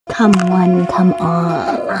Come one, come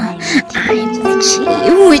all. I'm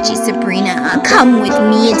Witchy Sabrina. Come with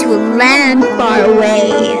me into a land far away.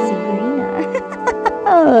 Sabrina.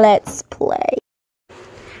 Let's play.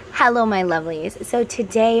 Hello, my lovelies. So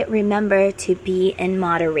today, remember to be in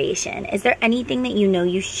moderation. Is there anything that you know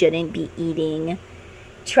you shouldn't be eating?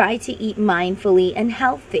 Try to eat mindfully and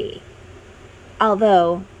healthy.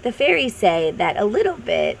 Although, the fairies say that a little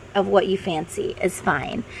bit of what you fancy is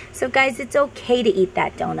fine. So guys, it's okay to eat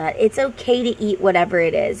that donut. It's okay to eat whatever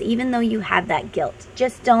it is, even though you have that guilt.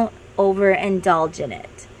 Just don't overindulge in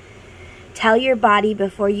it. Tell your body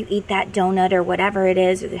before you eat that donut or whatever it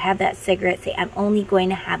is, or have that cigarette, say, I'm only going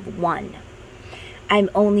to have one. I'm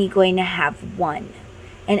only going to have one.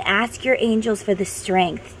 And ask your angels for the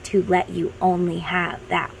strength to let you only have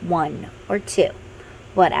that one or two,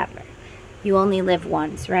 whatever. You only live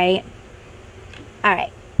once, right? All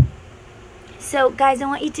right. So, guys, I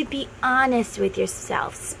want you to be honest with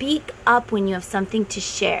yourself. Speak up when you have something to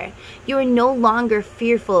share. You are no longer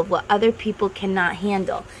fearful of what other people cannot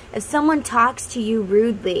handle. If someone talks to you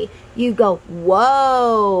rudely, you go,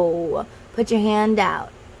 whoa, put your hand out.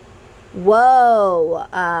 Whoa,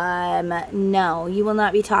 no, you will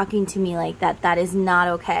not be talking to me like that. That is not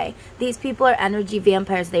okay. These people are energy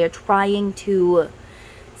vampires. They are trying to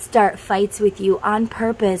start fights with you on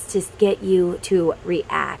purpose to get you to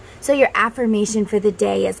react. So your affirmation for the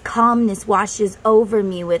day is calmness washes over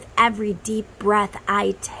me with every deep breath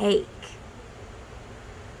I take.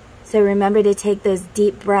 So remember to take those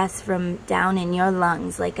deep breaths from down in your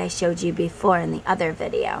lungs like I showed you before in the other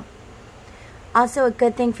video. Also, a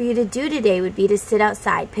good thing for you to do today would be to sit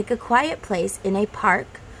outside. Pick a quiet place in a park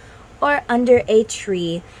or under a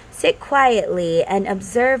tree. Sit quietly and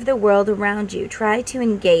observe the world around you. Try to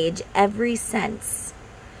engage every sense.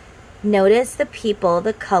 Notice the people,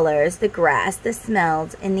 the colors, the grass, the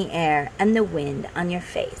smells in the air, and the wind on your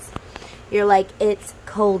face. You're like, it's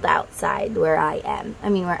cold outside where I am. I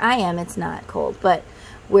mean, where I am, it's not cold, but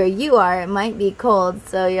where you are, it might be cold.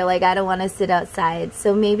 So you're like, I don't want to sit outside.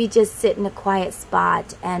 So maybe just sit in a quiet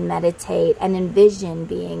spot and meditate and envision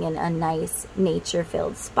being in a nice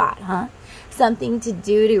nature-filled spot, huh? Something to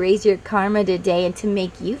do to raise your karma today and to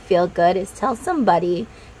make you feel good is tell somebody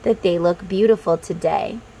that they look beautiful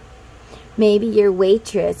today. Maybe your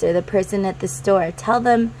waitress or the person at the store. Tell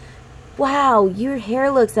them, wow, your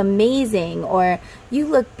hair looks amazing, or you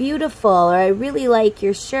look beautiful, or I really like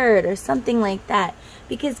your shirt, or something like that.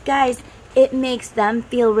 Because guys, it makes them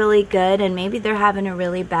feel really good, and maybe they're having a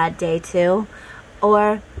really bad day too.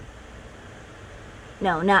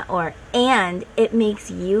 And it makes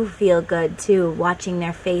you feel good too, watching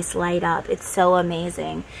their face light up. It's so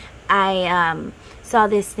amazing. I saw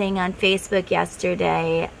this thing on Facebook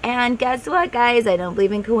yesterday, and guess what, guys? I don't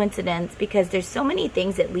believe in coincidence, because there's so many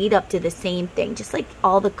things that lead up to the same thing, just like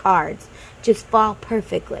all the cards just fall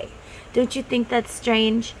perfectly. Don't you think that's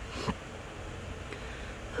strange?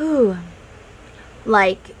 Whew.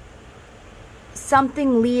 Like,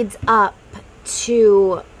 something leads up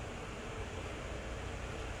to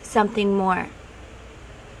something more,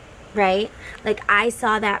 right? Like, I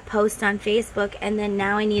saw that post on Facebook, and then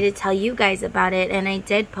now I need to tell you guys about it, and I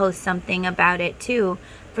did post something about it too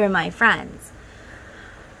for my friends.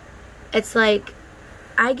 It's like,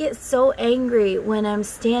 I get so angry when I'm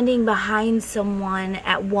standing behind someone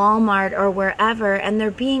at Walmart or wherever, and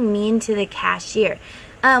they're being mean to the cashier.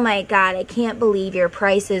 Oh my God, I can't believe your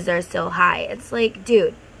prices are so high. It's like,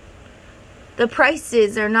 dude, the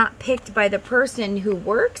prices are not picked by the person who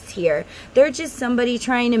works here. They're just somebody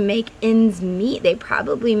trying to make ends meet. They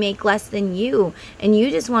probably make less than you, and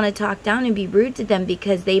you just want to talk down and be rude to them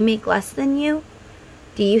because they make less than you?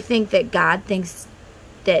 Do you think that God thinks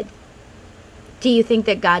that... Do you think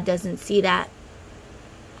that God doesn't see that?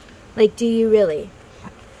 Like, do you really?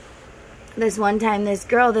 This one time, this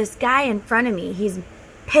guy in front of me, he's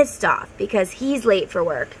pissed off because he's late for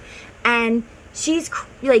work. And she's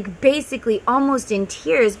like basically almost in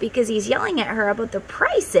tears because he's yelling at her about the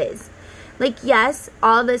prices. Like, yes,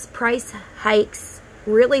 all this price hikes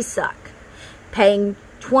really suck. Paying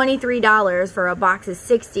 $23 for a box of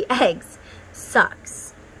 60 eggs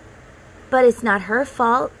sucks. But it's not her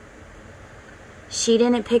fault. She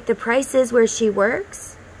didn't pick the prices where she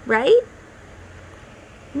works, right?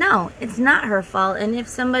 No, it's not her fault. And if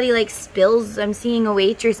somebody like spills, I'm seeing a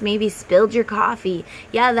waitress maybe spilled your coffee.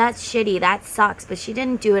 Yeah, that's shitty. That sucks. But she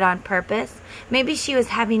didn't do it on purpose. Maybe she was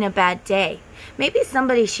having a bad day. Maybe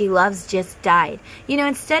somebody she loves just died. You know,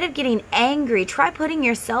 instead of getting angry, try putting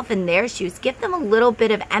yourself in their shoes. Give them a little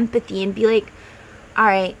bit of empathy and be like, all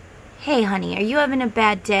right, hey, honey, are you having a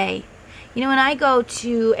bad day? You know, when I go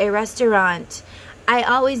to a restaurant, I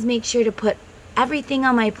always make sure to put everything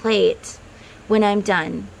on my plate when I'm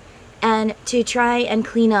done, and to try and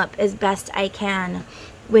clean up as best I can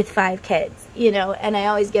with 5 kids, you know, and I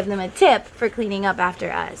always give them a tip for cleaning up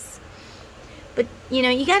after us. But, you know,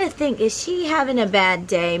 you got to think, is she having a bad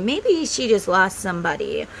day? Maybe she just lost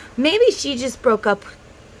somebody. Maybe she just broke up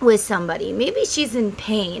with somebody. Maybe she's in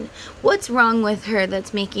pain. What's wrong with her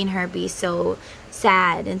that's making her be so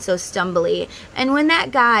sad and so stumbly? And when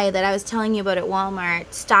that guy that I was telling you about at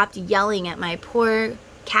Walmart stopped yelling at my poor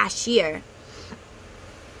cashier,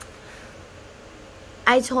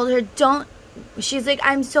 I told her, don't. She's like,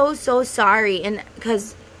 I'm so sorry. And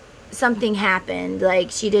because something happened,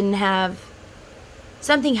 like she didn't have,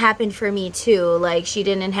 something happened for me too. Like she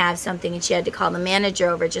didn't have something and she had to call the manager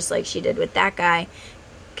over, just like she did with that guy.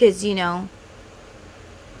 Because, you know,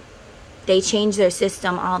 they change their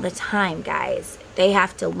system all the time, guys. They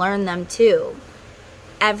have to learn them too.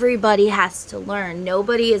 Everybody has to learn.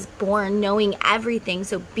 Nobody is born knowing everything.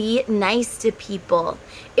 So be nice to people.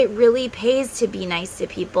 It really pays to be nice to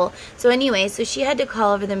people. So anyway, so she had to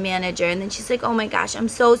call over the manager, and then she's like, oh my gosh, I'm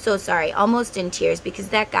so sorry. Almost in tears, because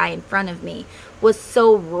that guy in front of me was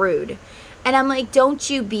so rude. And I'm like, don't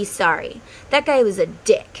you be sorry. That guy was a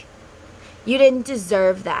dick. You didn't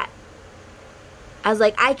deserve that. I was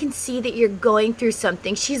like, I can see that you're going through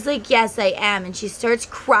something. She's like, yes, I am. And she starts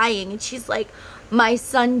crying, and she's like, my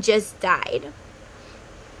son just died.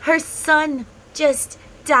 Her son just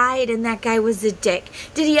died, and that guy was a dick.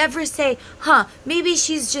 Did he ever say, maybe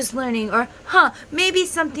she's just learning, or maybe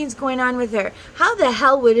something's going on with her? How the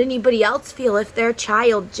hell would anybody else feel if their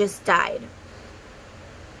child just died?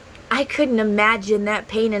 I couldn't imagine that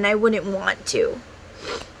pain, and I wouldn't want to.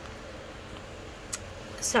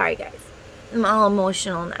 Sorry, guys. I'm all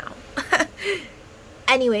emotional now.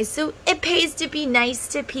 Anyway, so it pays to be nice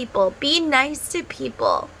to people. Be nice to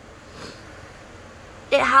people.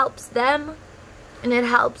 It helps them, and it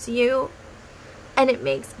helps you, and it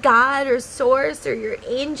makes God or source or your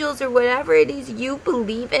angels or whatever it is you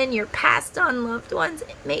believe in, your passed on loved ones,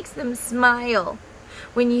 it makes them smile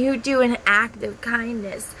when you do an act of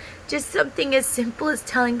kindness. Just something as simple as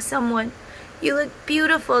telling someone, you look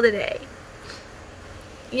beautiful today.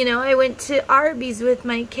 You know, I went to Arby's with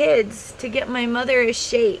my kids to get my mother a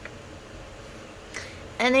shake.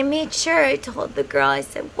 And I made sure I told the girl, I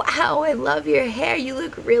said, wow, I love your hair. You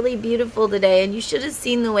look really beautiful today. And you should have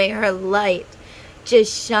seen the way her light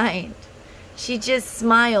just shined. She just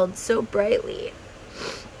smiled so brightly.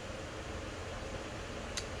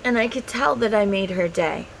 And I could tell that I made her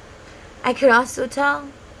day. I could also tell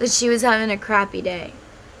that she was having a crappy day.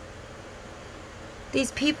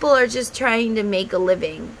 These people are just trying to make a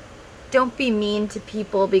living. Don't be mean to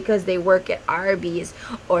people because they work at Arby's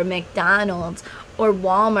or McDonald's or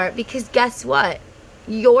Walmart, because guess what?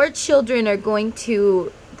 Your children are going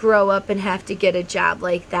to grow up and have to get a job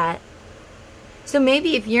like that. So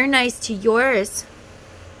maybe if you're nice to yours,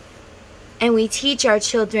 and we teach our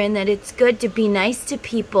children that it's good to be nice to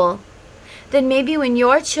people, then maybe when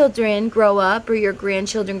your children grow up or your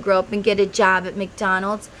grandchildren grow up and get a job at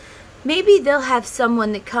McDonald's, maybe they'll have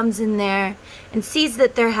someone that comes in there and sees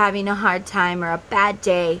that they're having a hard time or a bad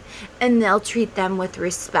day, and they'll treat them with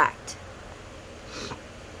respect.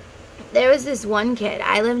 There was this one kid.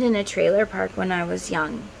 I lived in a trailer park when I was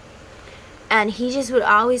young, and he just would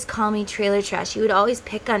always call me trailer trash. He would always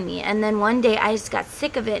pick on me. And then one day I just got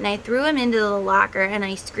sick of it, and I threw him into the locker, and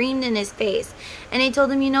I screamed in his face. And I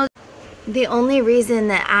told him, you know, the only reason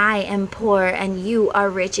that I am poor and you are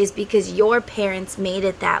rich is because your parents made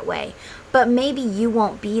it that way. But maybe you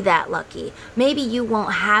won't be that lucky. Maybe you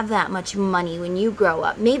won't have that much money when you grow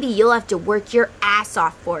up. Maybe you'll have to work your ass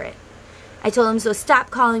off for it. I told him, so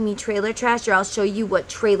stop calling me trailer trash, or I'll show you what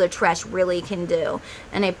trailer trash really can do.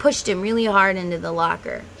 And I pushed him really hard into the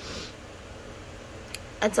locker.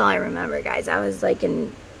 That's all I remember, guys. I was like a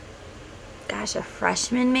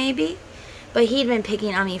freshman maybe. But he'd been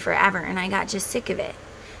picking on me forever, and I got just sick of it.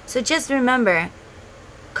 So just remember,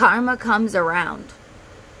 karma comes around.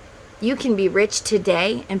 You can be rich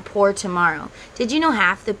today and poor tomorrow. Did you know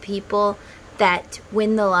half the people that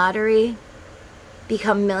win the lottery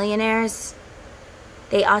become millionaires?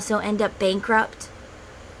 They also end up bankrupt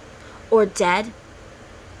or dead.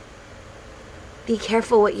 Be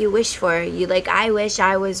careful what you wish for. You like, I wish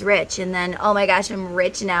I was rich, and then, oh my gosh, I'm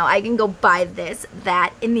rich now. I can go buy this,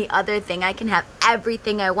 that, and the other thing. I can have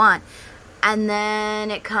everything I want. And then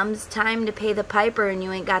it comes time to pay the piper, and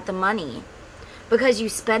you ain't got the money. Because you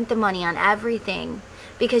spent the money on everything.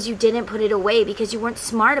 Because you didn't put it away. Because you weren't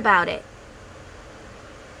smart about it.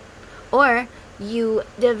 Or you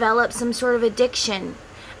develop some sort of addiction.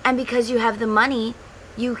 And because you have the money,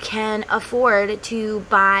 you can afford to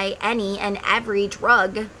buy any and every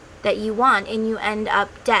drug that you want, and you end up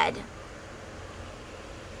dead.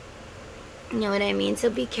 You know what I mean? So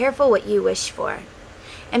be careful what you wish for.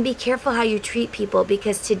 And be careful how you treat people,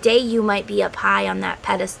 because today you might be up high on that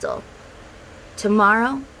pedestal.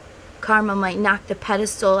 Tomorrow, karma might knock the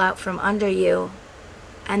pedestal out from under you,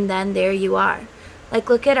 and then there you are. Like,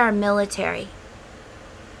 look at our military.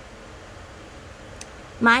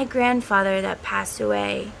 My grandfather that passed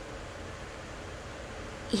away,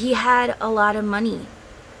 he had a lot of money.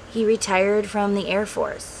 He retired from the Air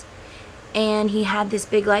Force, and he had this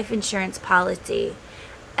big life insurance policy.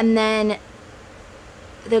 And then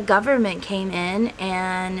the government came in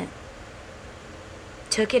and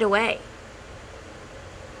took it away.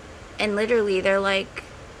 And literally, they're like,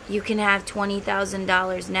 you can have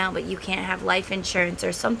 $20,000 now, but you can't have life insurance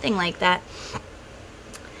or something like that.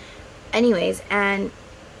 Anyways, and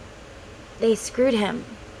they screwed him.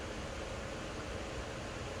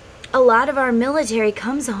 A lot of our military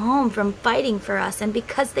comes home from fighting for us, and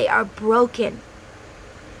because they are broken,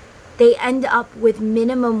 they end up with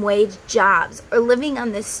minimum wage jobs or living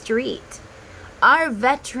on the street. Our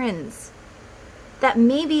veterans, that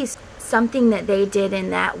maybe something that they did in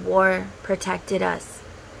that war protected us.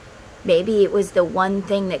 Maybe it was the one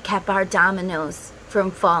thing that kept our dominoes from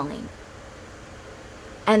falling.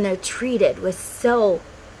 And they're treated with so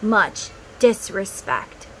much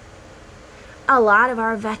disrespect. A lot of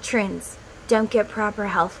our veterans don't get proper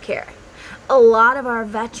health care. A lot of our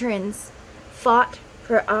veterans fought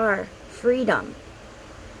for our freedom,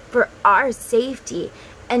 for our safety,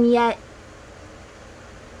 and yet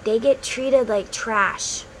they get treated like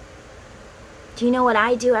trash. Do you know what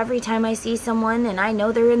I do every time I see someone and I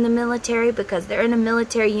know they're in the military because they're in a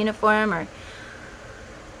military uniform, or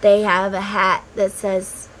they have a hat that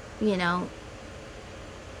says, you know,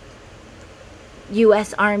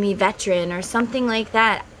 U.S. Army veteran or something like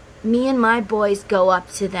that? Me and my boys go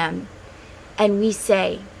up to them and we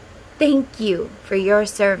say, thank you for your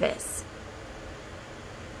service.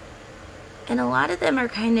 And a lot of them are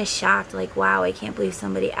kind of shocked, like, wow, I can't believe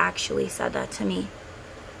somebody actually said that to me.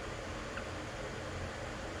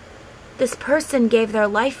 This person gave their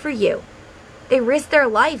life for you. They risked their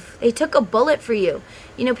life. They took a bullet for you.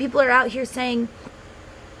 You know, people are out here saying,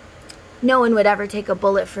 no one would ever take a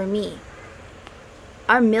bullet for me.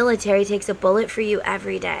 Our military takes a bullet for you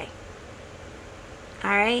every day.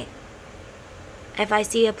 Alright? If I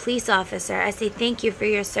see a police officer, I say thank you for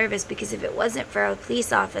your service, because if it wasn't for a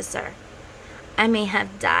police officer, I may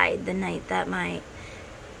have died the night that my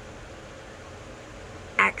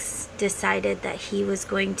ex decided that he was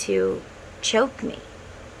going to choke me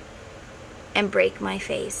and break my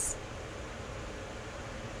face.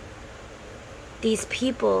 These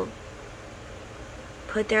people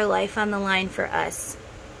put their life on the line for us.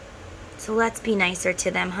 So let's be nicer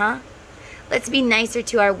to them, huh? Let's be nicer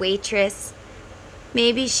to our waitress.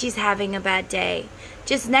 Maybe she's having a bad day.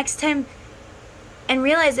 Just next time, and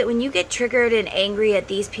realize that when you get triggered and angry at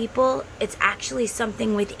these people, it's actually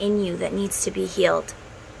something within you that needs to be healed.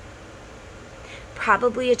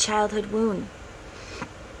 Probably a childhood wound.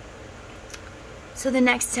 So the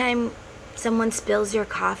next time someone spills your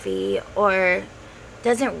coffee or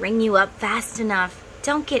doesn't ring you up fast enough,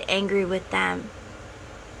 don't get angry with them.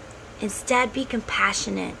 Instead, be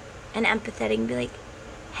compassionate and empathetic and be like,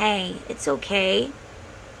 hey, it's okay.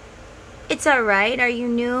 It's alright. Are you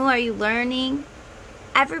new? Are you learning?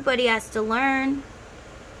 Everybody has to learn.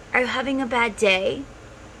 Are you having a bad day?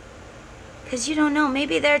 Because you don't know.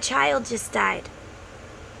 Maybe their child just died.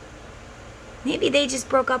 Maybe they just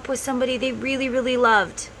broke up with somebody they really, really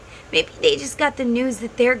loved. Maybe they just got the news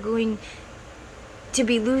that they're going to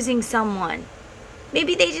be losing someone.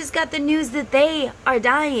 Maybe they just got the news that they are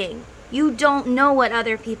dying. You don't know what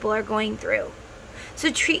other people are going through.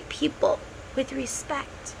 So treat people with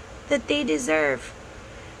respect that they deserve.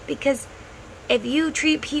 Because if you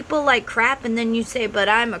treat people like crap and then you say, but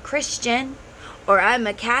I'm a Christian, or I'm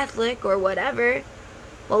a Catholic, or whatever,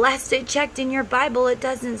 well, last I checked in your Bible, it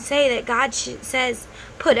doesn't say that. God says,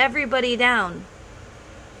 put everybody down.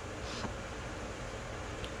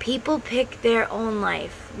 People pick their own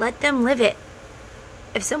life. Let them live it.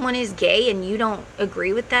 If someone is gay and you don't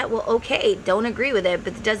agree with that, well, okay, don't agree with it,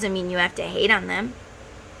 but it doesn't mean you have to hate on them.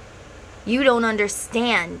 You don't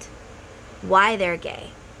understand why they're gay.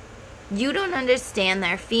 You don't understand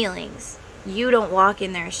their feelings. You don't walk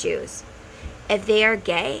in their shoes. If they are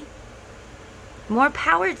gay, more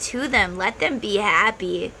power to them. Let them be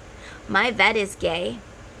happy. My vet is gay,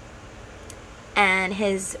 and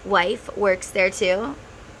his wife works there too,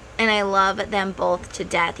 and I love them both to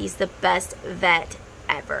death. He's the best vet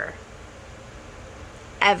ever.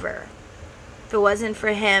 ever. If it wasn't for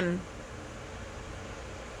him,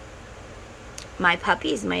 my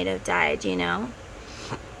puppies might have died, you know?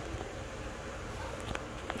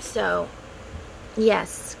 So,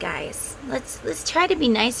 yes, guys, let's try to be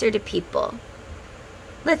nicer to people.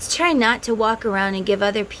 Let's try not to walk around and give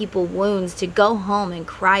other people wounds to go home and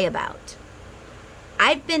cry about.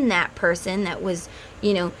 I've been that person that was,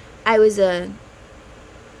 you know, I was a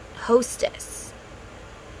hostess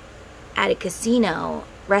at a casino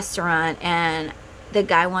restaurant, and the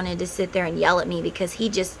guy wanted to sit there and yell at me because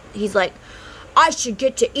he's like, I should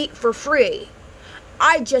get to eat for free.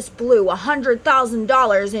 I just blew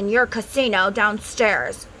 $100,000 in your casino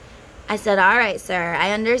downstairs. I said, all right, sir,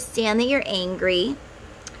 I understand that you're angry,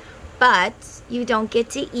 but you don't get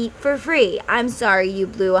to eat for free. I'm sorry you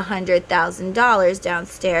blew $100,000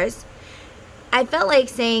 downstairs. I felt like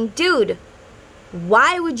saying, dude,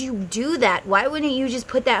 why would you do that? Why wouldn't you just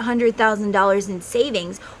put that $100,000 in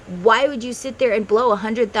savings? Why would you sit there and blow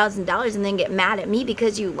 $100,000 and then get mad at me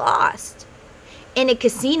because you lost? In a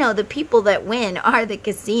casino, the people that win are the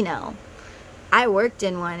casino. I worked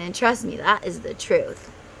in one, and trust me, that is the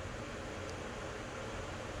truth.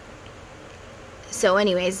 So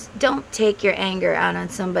anyways, don't take your anger out on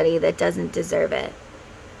somebody that doesn't deserve it.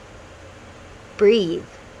 Breathe.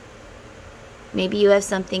 Maybe you have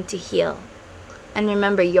something to heal. And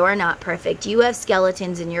remember, you're not perfect. You have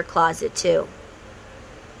skeletons in your closet too.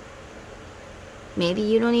 Maybe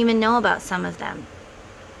you don't even know about some of them.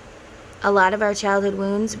 A lot of our childhood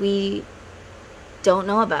wounds we don't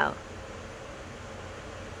know about.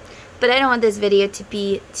 But I don't want this video to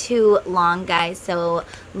be too long, guys. So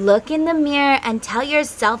look in the mirror and tell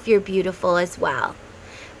yourself you're beautiful as well.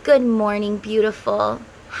 Good morning, beautiful.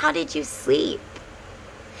 How did you sleep?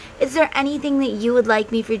 Is there anything that you would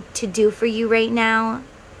like me to do for you right now?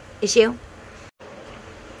 Issue?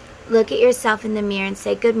 Look at yourself in the mirror and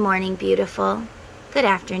say, good morning, beautiful. Good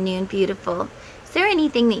afternoon, beautiful. Is there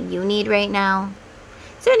anything that you need right now?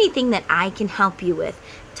 Is there anything that I can help you with?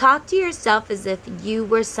 Talk to yourself as if you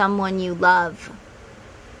were someone you love.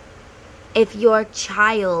 If your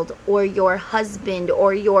child or your husband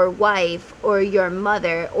or your wife or your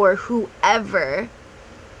mother or whoever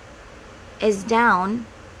is down,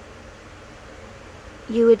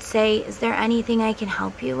 you would say, is there anything I can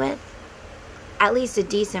help you with? At least a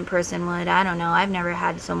decent person would. I don't know. I've never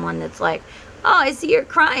had someone that's like, oh, I see you're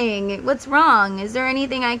crying. What's wrong? Is there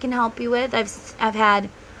anything I can help you with? I've had,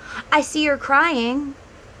 I see you're crying.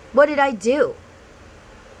 What did I do?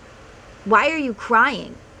 Why are you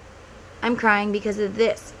crying? I'm crying because of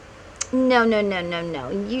this. No, no, no, no, no.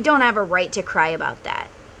 You don't have a right to cry about that.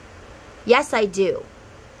 Yes, I do.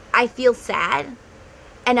 I feel sad,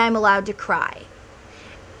 and I'm allowed to cry.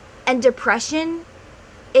 And depression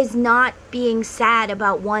is not being sad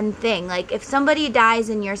about one thing. Like, if somebody dies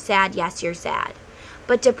and you're sad, yes, you're sad.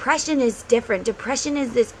 But depression is different. Depression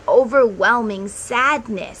is this overwhelming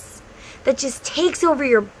sadness that just takes over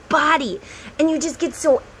your body, and you just get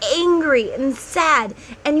so angry and sad,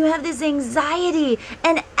 and you have this anxiety,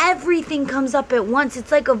 and everything comes up at once.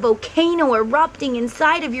 It's like a volcano erupting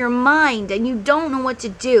inside of your mind, and you don't know what to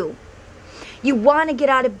do. You want to get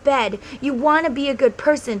out of bed. You want to be a good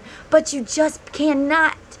person, but you just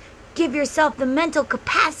cannot give yourself the mental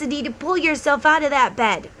capacity to pull yourself out of that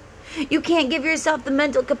bed. You can't give yourself the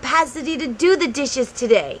mental capacity to do the dishes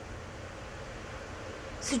today.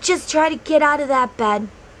 So just try to get out of that bed.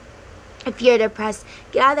 If you're depressed,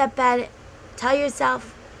 get out of that bed. Tell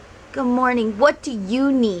yourself, good morning. What do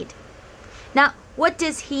you need? Not what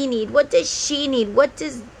does he need? What does she need? What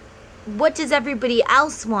does everybody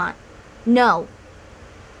else want? No.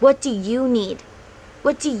 What do you need?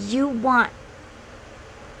 What do you want?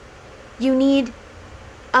 You need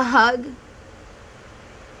a hug?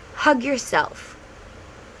 Hug yourself.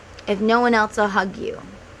 If no one else will hug you.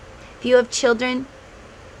 If you have children,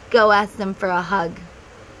 go ask them for a hug.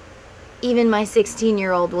 Even my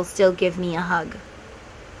 16-year-old will still give me a hug.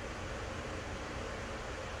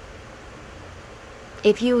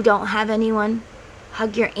 If you don't have anyone,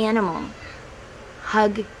 hug your animal.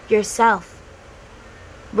 Hug yourself.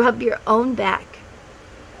 Rub your own back.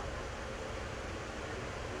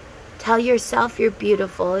 Tell yourself you're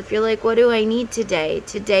beautiful. If you're like, what do I need today?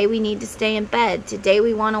 Today we need to stay in bed. Today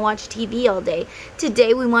we want to watch TV all day.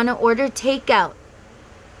 Today we want to order takeout.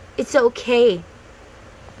 It's okay.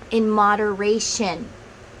 In moderation.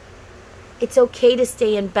 It's okay to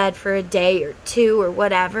stay in bed for a day or two or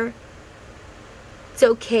whatever. It's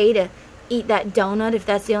okay to eat that donut if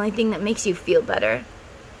that's the only thing that makes you feel better.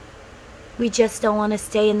 We just don't want to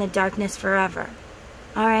stay in the darkness forever.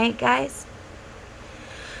 Alright, guys?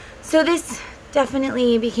 So this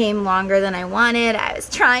definitely became longer than I wanted. I was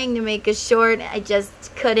trying to make it short. I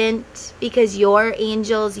just couldn't, because your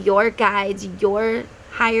angels, your guides, your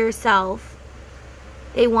higher self,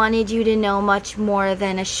 they wanted you to know much more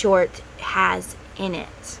than a short has in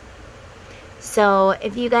it. So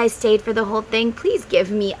if you guys stayed for the whole thing, please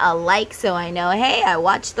give me a like so I know, hey, I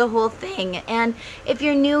watched the whole thing. And if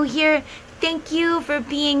you're new here, thank you for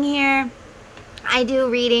being here. I do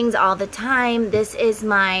readings all the time. This is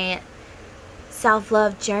my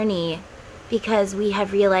self-love journey, because we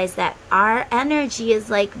have realized that our energy is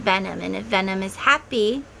like venom, and if venom is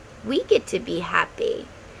happy, we get to be happy.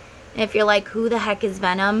 And if you're like, who the heck is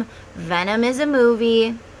Venom? Venom is a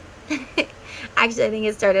movie. Actually, I think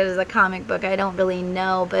it started as a comic book. I don't really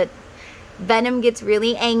know, but Venom gets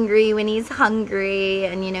really angry when he's hungry,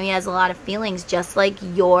 and you know, he has a lot of feelings, just like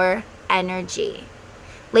your energy.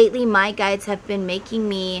 Lately, my guides have been making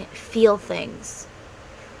me feel things.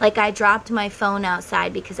 Like, I dropped my phone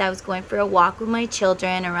outside because I was going for a walk with my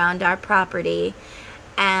children around our property,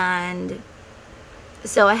 and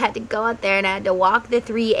so I had to go out there and I had to walk the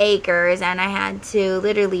 3 acres, and I had to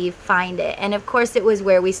literally find it. And of course it was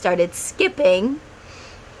where we started skipping.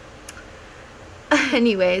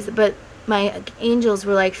 Anyways, but my angels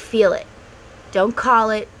were like, feel it. Don't call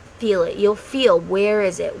it, feel it. You'll feel, where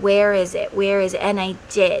is it? Where is it? Where is it? And I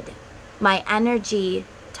did. My energy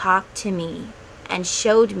talked to me and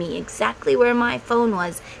showed me exactly where my phone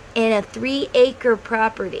was in a 3-acre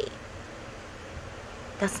property.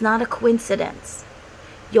 That's not a coincidence.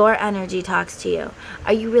 Your energy talks to you.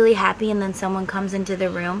 Are you really happy and then someone comes into the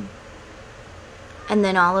room and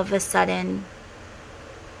then all of a sudden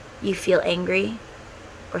you feel angry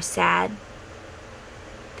or sad?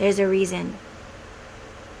 There's a reason.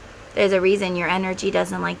 There's a reason your energy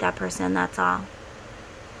doesn't like that person, that's all.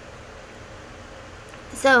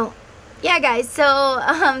 So, yeah, guys, so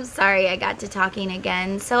sorry I got to talking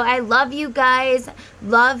again. So I love you guys.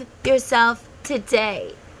 Love yourself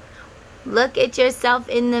today. Look at yourself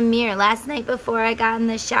in the mirror. Last night before I got in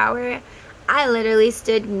the shower, I literally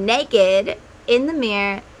stood naked in the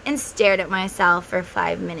mirror and stared at myself for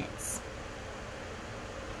 5 minutes.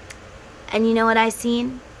 And you know what I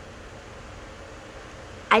seen?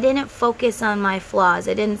 I didn't focus on my flaws.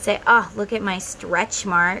 I didn't say, oh, look at my stretch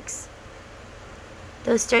marks.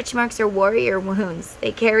 Those stretch marks are warrior wounds.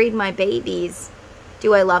 They carried my babies.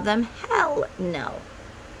 Do I love them? Hell no.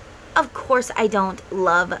 Of course I don't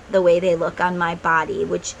love the way they look on my body,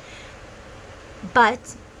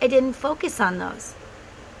 but I didn't focus on those.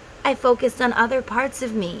 I focused on other parts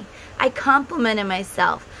of me. I complimented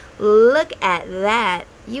myself. Look at that.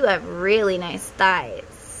 You have really nice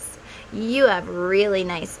thighs. You have really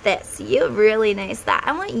nice this. You have really nice that.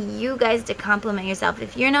 I want you guys to compliment yourself.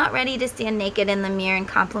 If you're not ready to stand naked in the mirror and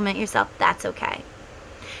compliment yourself, that's okay.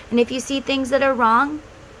 And if you see things that are wrong,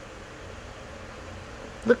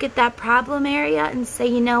 look at that problem area and say,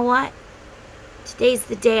 you know what? Today's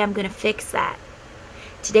the day I'm going to fix that.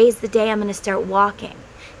 Today's the day I'm going to start walking.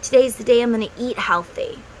 Today's the day I'm going to eat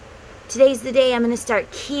healthy. Today's the day I'm going to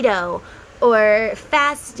start keto or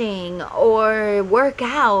fasting or work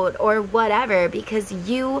out or whatever, because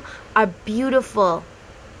you are beautiful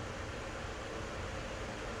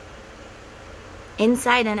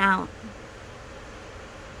inside and out.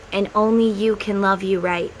 And only you can love you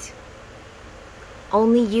right.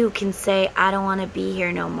 Only you can say, I don't want to be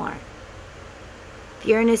here no more. If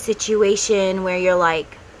you're in a situation where you're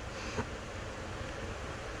like,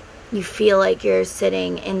 you feel like you're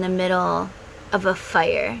sitting in the middle of a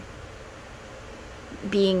fire,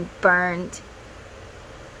 being burned,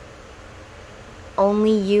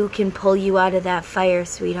 only you can pull you out of that fire,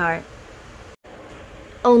 sweetheart.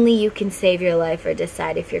 Only you can save your life or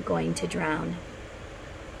decide if you're going to drown.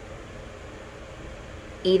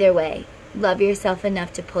 Either way, love yourself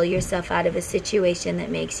enough to pull yourself out of a situation that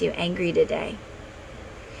makes you angry today.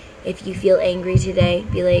 If you feel angry today,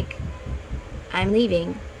 be like, I'm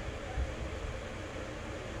leaving.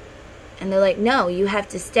 And they're like, no, you have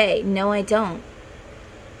to stay. No, I don't.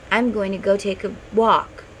 I'm going to go take a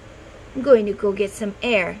walk. I'm going to go get some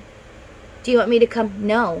air. Do you want me to come?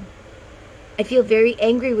 No. I feel very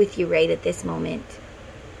angry with you right at this moment.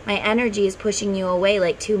 My energy is pushing you away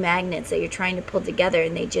like 2 magnets that you're trying to pull together,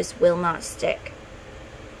 and they just will not stick.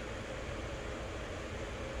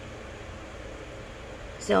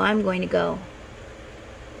 So I'm going to go.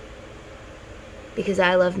 Because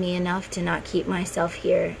I love me enough to not keep myself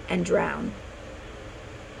here and drown.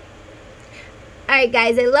 Alright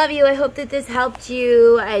guys, I love you. I hope that this helped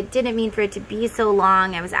you. I didn't mean for it to be so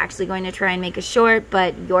long. I was actually going to try and make it short,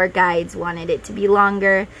 but your guides wanted it to be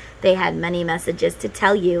longer. They had many messages to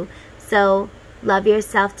tell you. So, love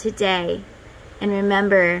yourself today. And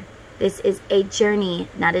remember, this is a journey,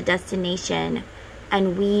 not a destination.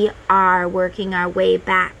 And we are working our way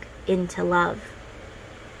back into love.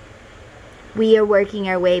 We are working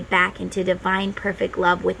our way back into divine perfect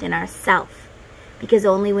love within ourselves. Because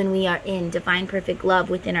only when we are in divine perfect love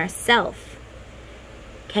within ourselves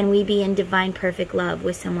can we be in divine perfect love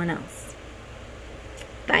with someone else.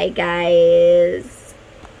 Bye, guys.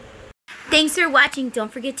 Thanks for watching.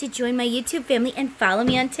 Don't forget to join my YouTube family and follow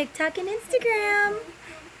me on TikTok and Instagram.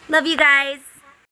 Love you guys.